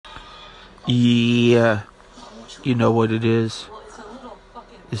Yeah, you know what it is.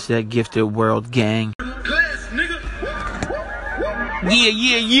 It's that Gifted World gang. Yeah.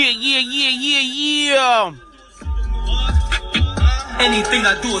 Anything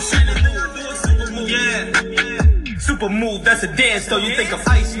I do is super move. Yeah. Super move, that's a dance though. You think of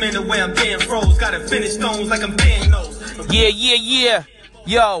Iceman the way I'm getting froze. Gotta finish stones like I'm getting those. Yeah.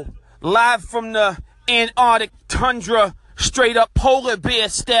 Yo, live from the Antarctic tundra, straight up polar bear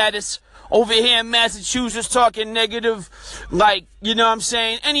status. Over here in Massachusetts talking negative, like, you know what I'm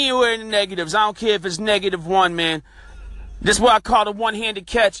saying? Anywhere in the negatives. I don't care if it's -1, man. This is what I call the one-handed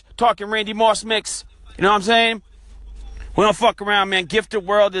catch. Talking Randy Moss mix. You know what I'm saying? We don't fuck around, man. Gifted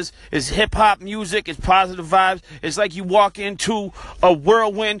World is hip-hop music. It's positive vibes. It's like you walk into a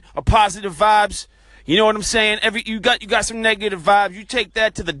whirlwind of positive vibes. You know what I'm saying? You got some negative vibes. You take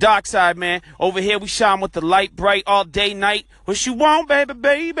that to the dark side, man. Over here, we shine with the light bright all day, night. What you want,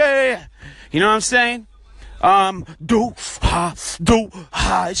 baby? You know what I'm saying?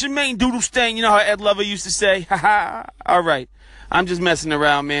 It's your main doodle stain. You know how Ed Lover used to say? All right. I'm just messing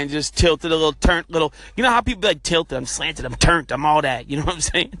around, man. Just tilted a little, you know how people be like tilted? I'm slanted, I'm turned, I'm all that. You know what I'm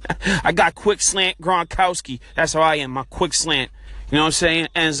saying? I got quick slant Gronkowski. That's how I am. My quick slant. You know what I'm saying?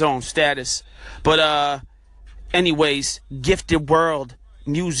 End zone status. But, anyways, Gifted World,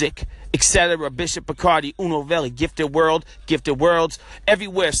 music, etc. Bishop Picardi, Uno Velli, Gifted World, Gifted Worlds.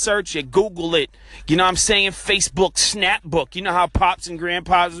 Everywhere, search it, Google it. You know what I'm saying? Facebook, Snapbook. You know how pops and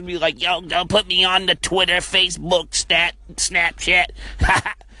grandpas would be like, yo, don't put me on the Twitter, Facebook, Snapchat.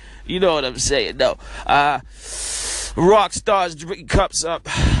 You know what I'm saying, though. Rock stars, drink cups up.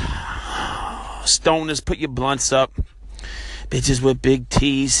 Stoners, put your blunts up. Bitches with big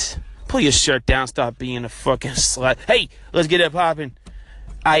T's. Pull your shirt down, stop being a fucking slut. Hey, let's get it poppin'.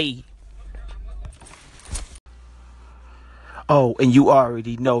 Aye. Oh, and you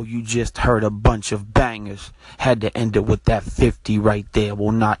already know you just heard a bunch of bangers. Had to end it with that 50 right there.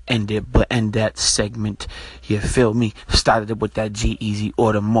 Well, not end it, but end that segment. You feel me? Started it with that G-Eazy,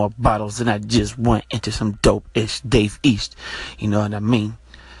 order more bottles, and I just went into some dope-ish Dave East. You know what I mean?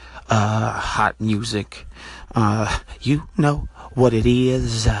 Hot music. You know what it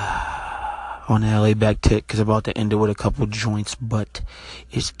is. On the LA back tick, because I'm about to end it with a couple joints, but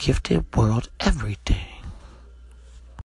it's Gifted World everything.